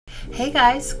Hey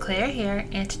guys, Claire here,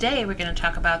 and today we're going to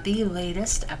talk about the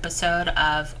latest episode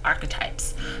of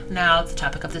Archetypes. Now, the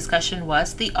topic of discussion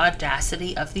was the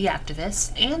audacity of the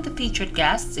activists, and the featured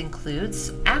guests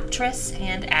includes actress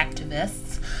and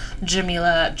activists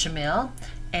Jameela Jamil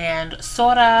and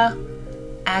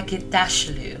Shohreh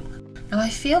Aghdashloo. Now, I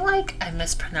feel like I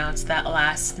mispronounced that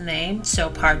last name, so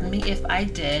pardon me if I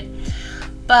did,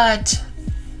 but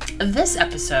this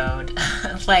episode,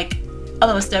 like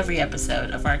almost every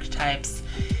episode of Archetypes,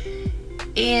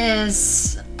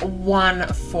 is one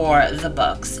for the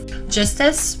books. Just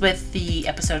as with the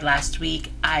episode last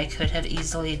week, I could have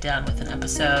easily done with an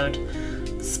episode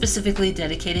specifically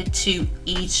dedicated to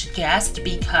each guest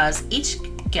because each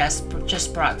guest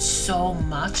just brought so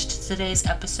much to today's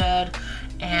episode,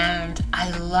 and I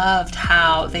loved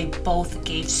how they both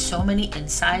gave so many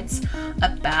insights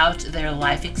about their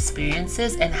life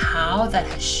experiences and how that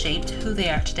has shaped who they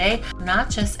are today,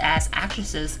 not just as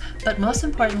actresses, but most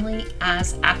importantly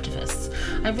as activists.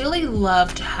 I really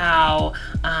loved how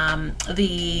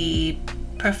the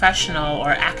professional or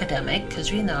academic,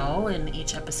 because we know in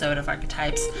each episode of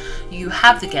Archetypes you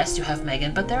have the guest, you have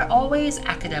Megan, but they're always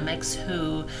academics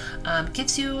who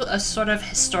gives you a sort of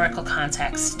historical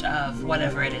context of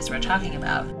whatever it is we're talking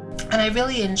about. And I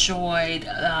really enjoyed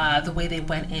the way they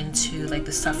went into like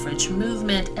the suffrage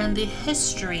movement and the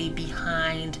history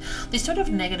behind these sort of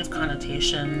negative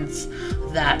connotations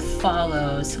that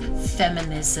follows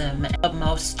feminism, but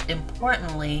most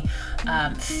importantly,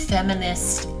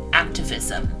 feminist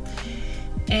activism.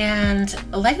 And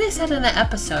like they said in the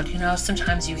episode, you know,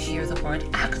 sometimes you hear the word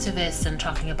activist and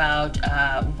talking about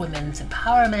women's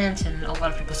empowerment, and a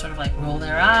lot of people sort of like roll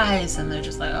their eyes and they're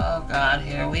just like, oh God,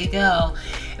 here we go.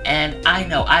 And I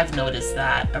know I've noticed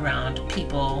that around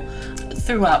people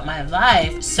throughout my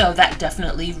life, so that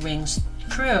definitely rings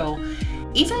true.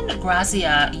 Even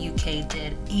Grazia UK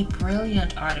did a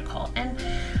brilliant article, and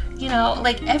you know,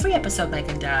 like every episode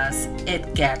Megan does,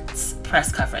 it gets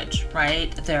press coverage, right?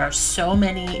 There are so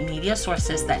many media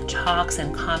sources that talks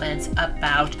and comments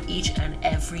about each and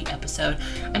every episode.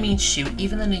 I mean, shoot,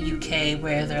 even in the UK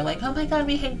where they're like, oh my God,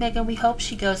 we hate Megan, we hope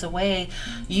she goes away.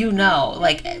 You know,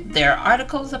 like there are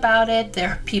articles about it. There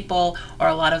are people, or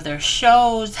a lot of their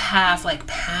shows have like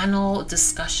panel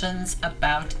discussions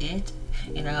about it.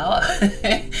 You know,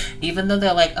 even though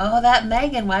they're like, oh, that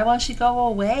Megan, why won't she go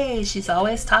away? She's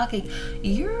always talking.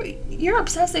 You're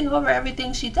obsessing over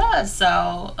everything she does.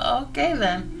 So, okay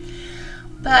then.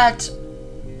 But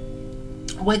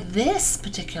with this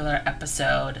particular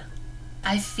episode,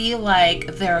 I feel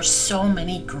like there are so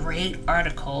many great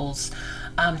articles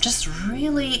just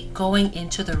really going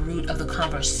into the root of the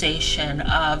conversation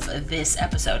of this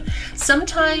episode.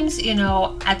 Sometimes, you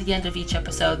know, at the end of each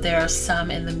episode, there are some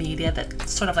in the media that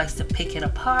sort of likes to pick it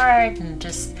apart and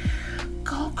just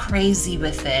go crazy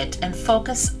with it and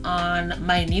focus on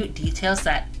minute details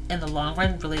that in the long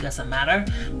run really doesn't matter.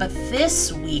 But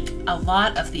this week, a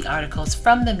lot of the articles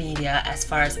from the media, as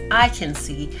far as I can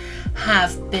see,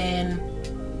 have been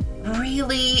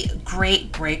really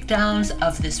great breakdowns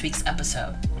of this week's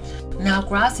episode. Now,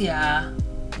 Grazia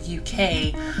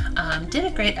UK did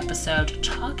a great episode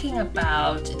talking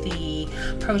about the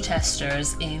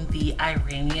protesters in the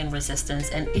Iranian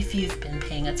resistance, and if you've been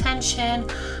paying attention,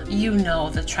 you know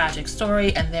the tragic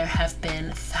story, and there have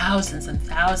been thousands and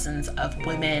thousands of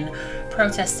women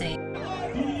protesting.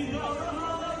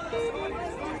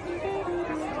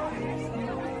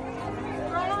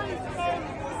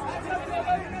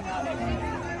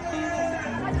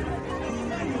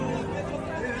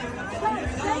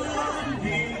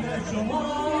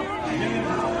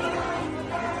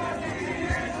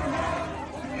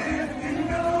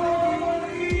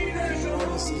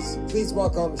 Please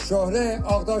welcome Shohreh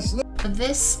Aghdashloo.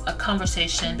 This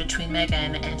conversation between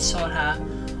Megan and Shohreh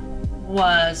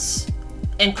was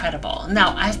incredible.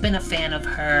 Now, I've been a fan of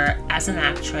her as an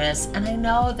actress, and I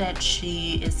know that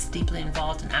she is deeply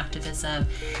involved in activism.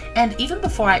 And even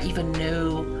before I even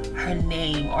knew her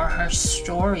name or her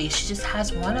story, she just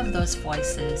has one of those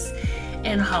voices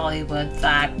in Hollywood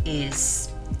that is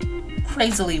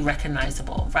crazily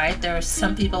recognizable, right? There are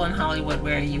some people in Hollywood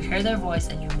where you hear their voice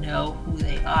and you know who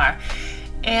they are.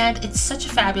 And it's such a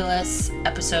fabulous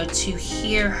episode to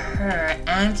hear her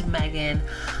and Megan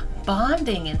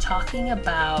bonding and talking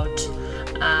about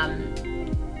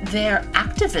their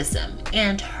activism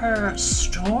and her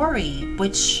story,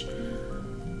 which,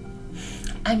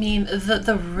 I mean,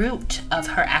 the root of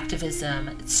her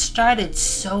activism started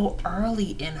so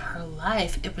early in her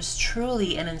life. It was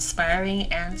truly an inspiring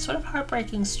and sort of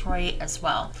heartbreaking story as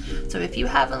well. So if you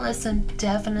haven't listened,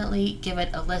 definitely give it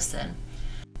a listen.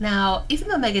 Now, even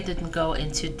though Megan didn't go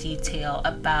into detail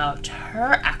about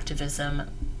her activism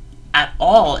at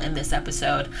all in this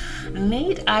episode,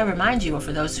 need I remind you, or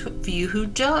for those of you who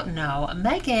don't know,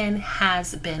 Megan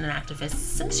has been an activist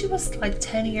since she was like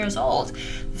 10 years old.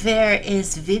 There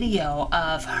is video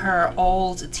of her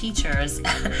old teachers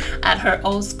at her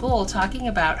old school talking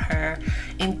about her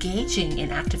engaging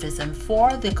in activism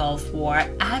for the Gulf War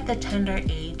at the tender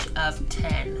age of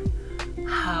 10.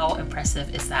 How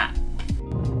impressive is that?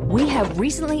 We have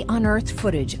recently unearthed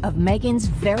footage of Megan's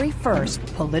very first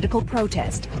political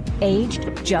protest,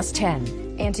 aged just 10.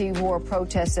 Anti-war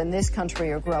protests in this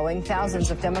country are growing.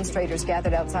 Thousands of demonstrators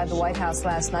gathered outside the White House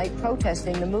last night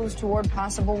protesting the moves toward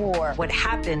possible war. What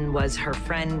happened was her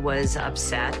friend was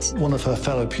upset. One of her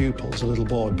fellow pupils, a little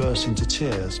boy, burst into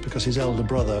tears because his elder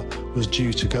brother was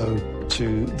due to go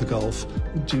to the Gulf,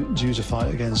 due to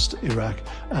fight against Iraq,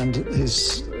 and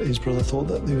his brother thought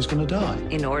that he was going to die.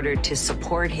 In order to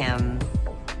support him,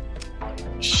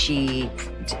 she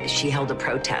held a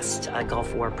protest, a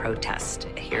Gulf War protest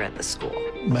here at the school.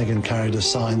 Megan carried a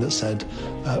sign that said,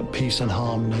 peace and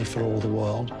harmony for all the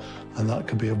world, and that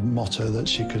could be a motto that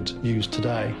she could use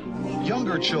today.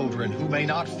 Younger children who may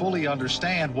not fully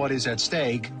understand what is at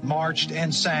stake marched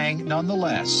and sang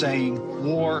nonetheless, saying,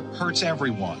 war hurts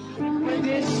everyone.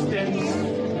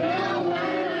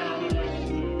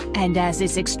 And as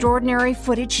this extraordinary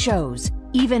footage shows,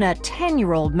 even a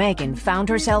 10-year-old Megan found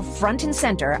herself front and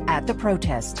center at the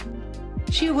protest.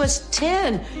 She was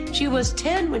 10. She was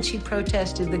 10 when she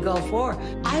protested the Gulf War.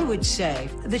 I would say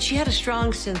that she had a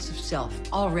strong sense of self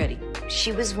already.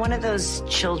 She was one of those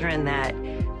children that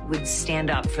would stand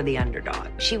up for the underdog.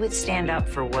 She would stand up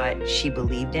for what she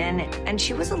believed in, and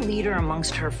she was a leader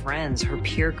amongst her friends, her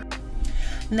peer group.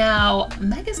 Now,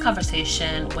 Megan's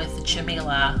conversation with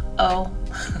Jameela,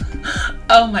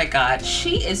 oh my God,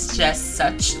 she is just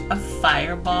such a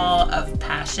fireball of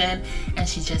passion, and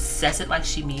she just says it like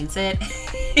she means it.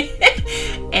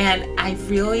 And I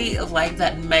really like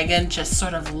that Megan just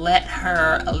sort of let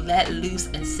loose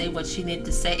and say what she needed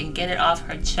to say and get it off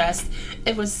her chest.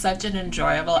 It was such an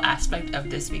enjoyable aspect of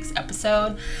this week's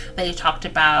episode. They talked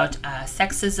about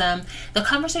sexism. The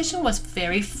conversation was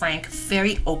very frank,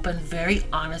 very open, very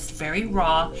honest, very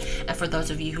raw. And for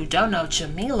those of you who don't know,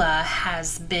 Jameela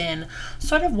has been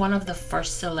sort of one of the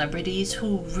first celebrities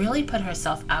who really put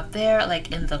herself out there,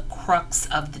 like in the crux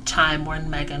of the time when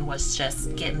Megan was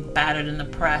just getting battered in the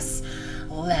press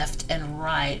left and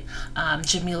right.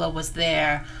 Jameela was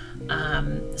there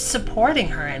supporting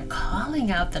her and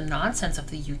calling out the nonsense of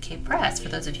the UK press. For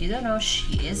those of you who don't know,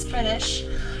 she is British,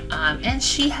 and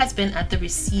she has been at the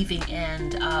receiving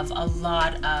end of a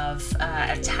lot of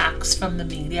attacks from the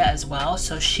media as well,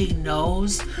 so she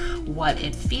knows what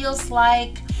it feels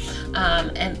like.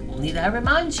 And need I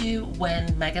remind you,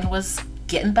 when Megan was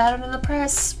getting battered in the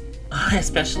press,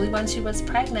 especially when she was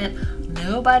pregnant,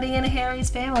 nobody in Harry's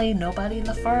family, nobody in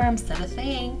the firm said a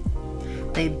thing.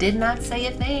 They did not say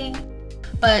a thing.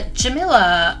 But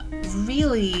Jameela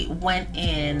really went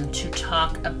in to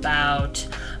talk about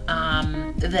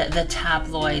the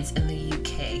tabloids in the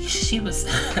UK. She was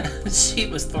she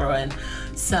was throwing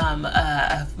some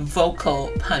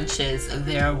vocal punches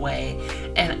their way,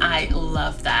 and I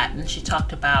love that. And she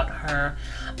talked about her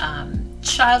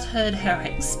childhood, her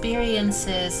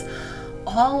experiences,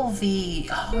 all the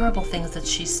horrible things that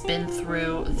she's been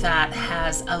through that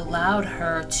has allowed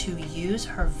her to use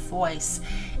her voice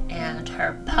and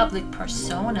her public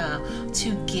persona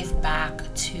to give back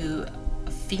to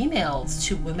females,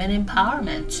 to women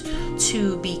empowerment,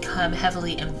 to become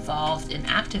heavily involved in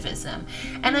activism.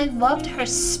 And I loved her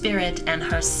spirit and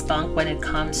her spunk when it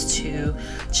comes to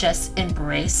just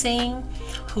embracing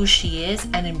who she is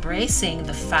and embracing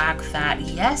the fact that,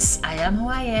 yes, I am who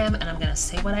I am, and I'm going to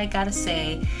say what I got to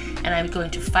say, and I'm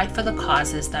going to fight for the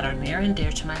causes that are near and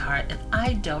dear to my heart, and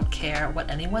I don't care what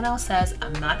anyone else says.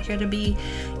 I'm not here to be,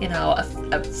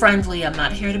 a friendly. I'm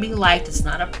not here to be liked. It's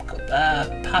not a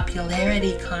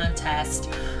popularity contest.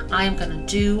 I am going to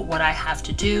do what I have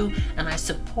to do, and I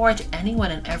support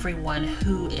anyone and everyone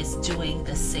who is doing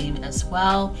the same as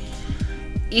well.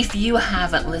 If you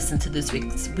haven't listened to this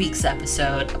week's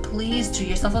episode, please do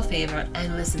yourself a favor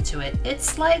and listen to it.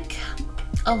 It's like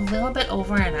a little bit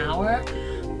over an hour,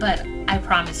 but I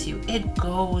promise you, it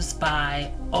goes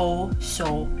by oh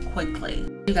so quickly.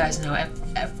 You guys know,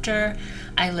 after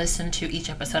I listen to each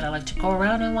episode, I like to go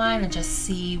around online and just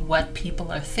see what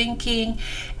people are thinking.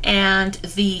 And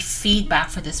the feedback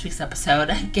for this week's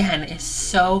episode, again, is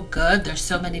so good. There's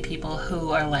so many people who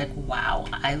are like, wow,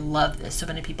 I love this. So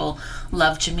many people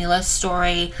love Jameela's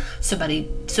story. So many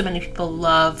people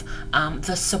love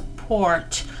the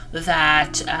support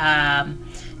that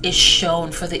is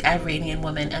shown for the Iranian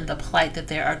women and the plight that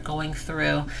they are going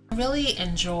through. I really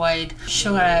enjoyed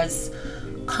Shohreh's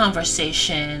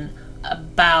conversation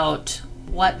about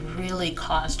what really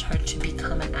caused her to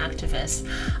become an activist.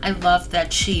 I love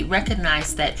that she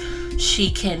recognized that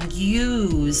she can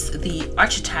use the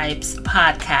Archetypes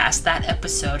podcast, that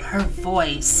episode, her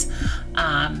voice,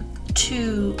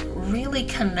 to really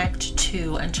connect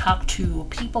to and talk to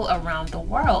people around the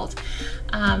world.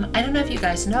 I don't know if you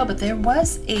guys know, but there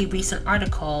was a recent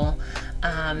article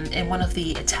in one of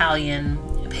the Italian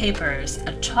papers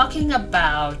talking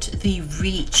about the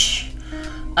reach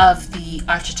of the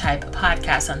Archetype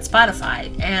podcast on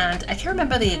Spotify, and I can't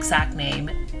remember the exact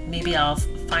name. Maybe I'll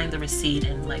find the receipt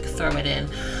and like throw it in.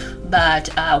 But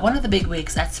one of the big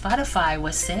wigs at Spotify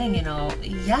was saying, you know,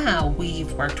 yeah,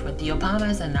 we've worked with the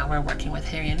Obamas and now we're working with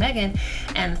Harry and Meghan.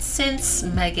 And since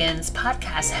Meghan's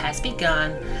podcast has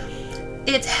begun,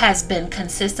 it has been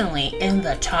consistently in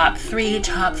the top 3,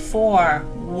 top 4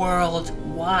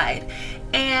 worldwide.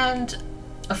 And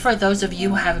for those of you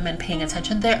who haven't been paying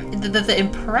attention, the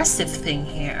impressive thing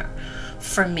here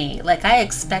for me, like, I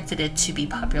expected it to be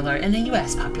popular in the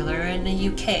US, popular in the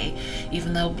UK,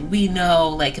 even though we know,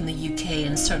 like, in the UK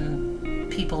and certain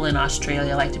people in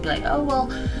Australia like to be like, oh,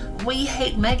 well, we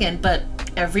hate Meghan, but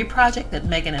every project that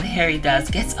Meghan and Harry does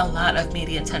gets a lot of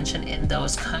media attention in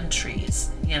those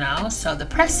countries, you know? So the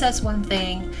press says one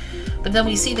thing, but then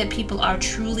we see that people are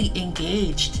truly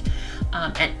engaged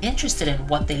and interested in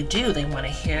what they do. They want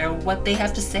to hear what they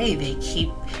have to say. They keep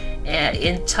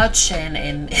in touch and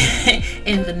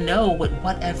in the know with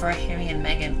whatever Harry and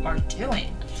Meghan are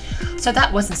doing. So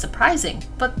that wasn't surprising.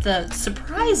 But the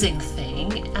surprising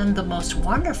thing and the most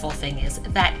wonderful thing is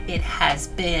that it has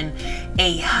been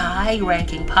a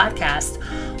high-ranking podcast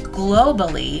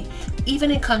globally,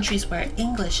 even in countries where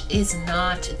English is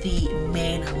not the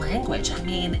main language. I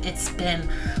mean, it's been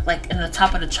like in the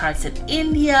top of the charts in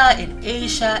India, in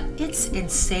Asia. It's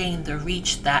insane the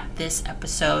reach that this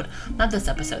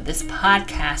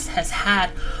podcast has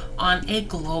had on a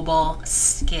global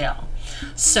scale.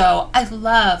 So I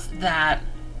love that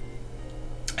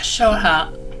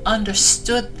Shohreh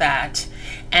understood that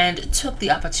and took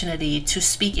the opportunity to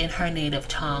speak in her native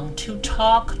tongue, to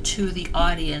talk to the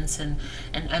audience and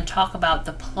talk about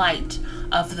the plight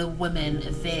of the women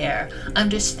there,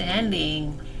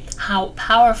 understanding how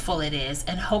powerful it is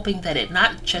and hoping that it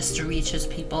not just reaches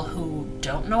people who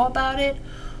don't know about it,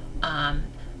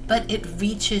 but it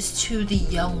reaches to the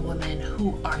young women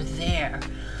who are there,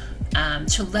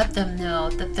 to let them know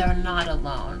that they're not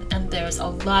alone, and there's a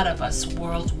lot of us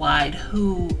worldwide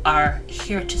who are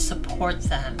here to support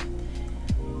them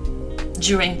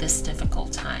during this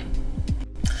difficult time.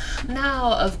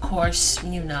 Now, of course,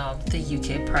 you know, the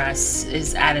UK press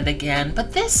is at it again,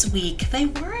 but this week they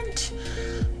weren't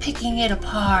picking it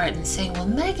apart and saying, well,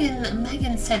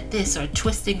 Meghan said this, or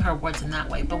twisting her words in that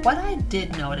way. But what I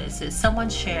did notice is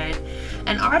someone shared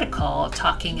an article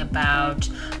talking about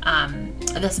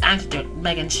this anecdote.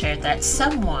 Meghan shared that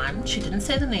someone, she didn't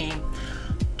say the name,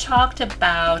 talked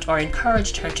about or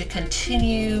encouraged her to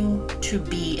continue to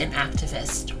be an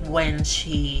activist when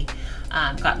she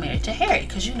got married to Harry.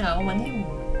 Because, you know, when you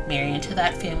marry into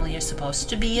that family, you're supposed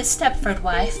to be a Stepford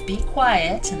wife, be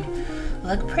quiet and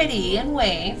look pretty and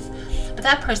wave. But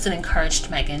that person encouraged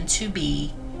Meghan to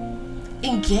be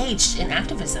engaged in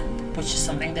activism, which is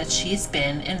something that she's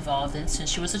been involved in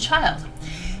since she was a child.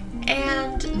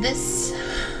 And this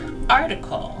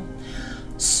article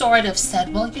sort of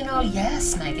said, well, you know,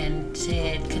 yes, Meghan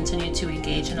did continue to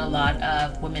engage in a lot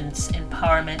of women's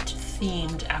empowerment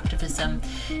themed activism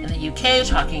in the UK,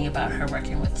 talking about her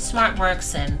working with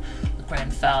SmartWorks and the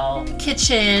Grenfell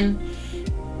Kitchen.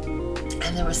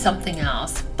 And there was something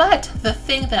else. But the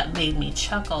thing that made me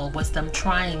chuckle was them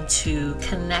trying to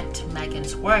connect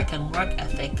Meghan's work and work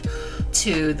ethic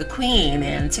to the Queen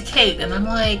and to Kate. And I'm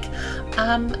like,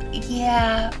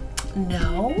 yeah,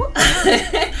 no.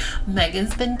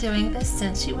 Meghan's been doing this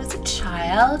since she was a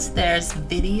child. There's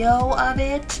video of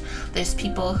it. There's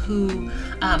people who,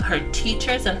 her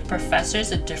teachers and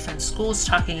professors at different schools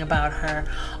talking about her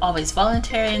always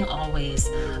volunteering, always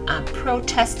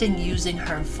protesting, using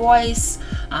her voice,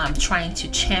 trying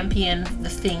to champion the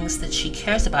things that she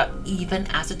cares about even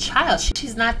as a child.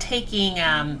 She's not taking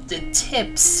the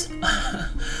tips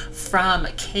from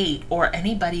Kate or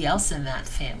anybody else in that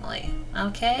family,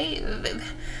 okay?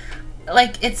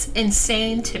 Like, it's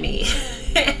insane to me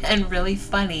and really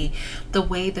funny the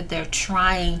way that they're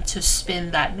trying to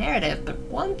spin that narrative. But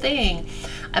one thing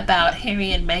about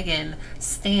Harry and Meghan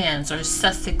stans or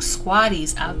Sussex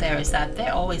squatties out there is that they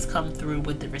always come through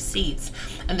with the receipts.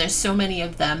 And there's so many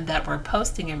of them that were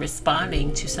posting and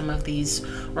responding to some of these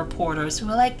reporters who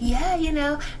were like, yeah, you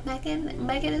know,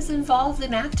 Meghan is involved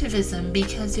in activism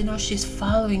because, you know, she's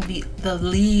following the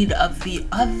lead of the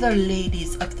other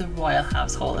ladies of the royal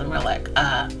household. And we're like,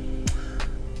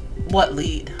 what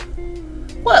lead?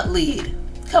 What lead?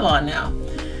 Come on now.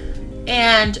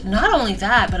 And not only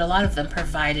that, but a lot of them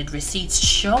provided receipts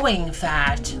showing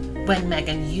that when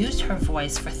Meghan used her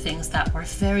voice for things that were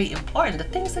very important, the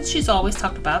things that she's always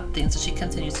talked about, things that she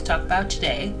continues to talk about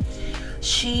today,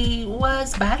 she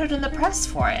was battered in the press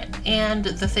for it. And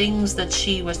the things that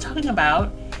she was talking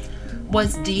about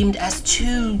was deemed as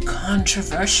too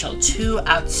controversial, too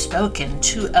outspoken,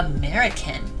 too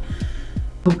American.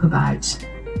 Talk about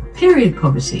period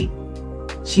poverty.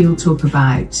 She'll talk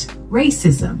about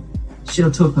racism.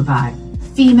 She'll talk about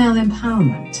female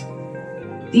empowerment.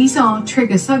 These are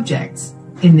trigger subjects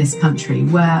in this country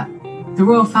where the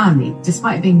royal family,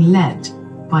 despite being led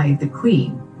by the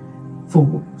Queen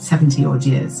for 70 odd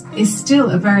years, is still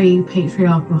a very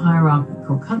patriarchal,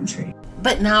 hierarchical country.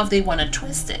 But now they want to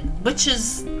twist it, which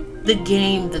is the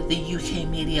game that the UK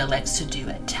media likes to do.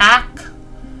 Attack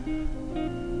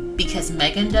because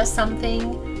Meghan does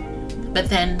something, but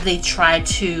then they try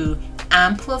to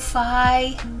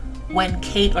amplify when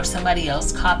Kate or somebody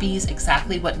else copies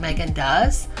exactly what Meghan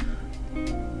does,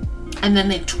 and then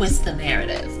they twist the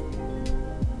narrative.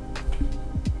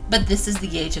 But this is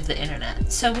the age of the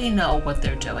internet, so we know what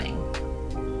they're doing,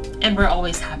 and we're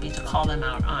always happy to call them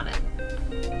out on it.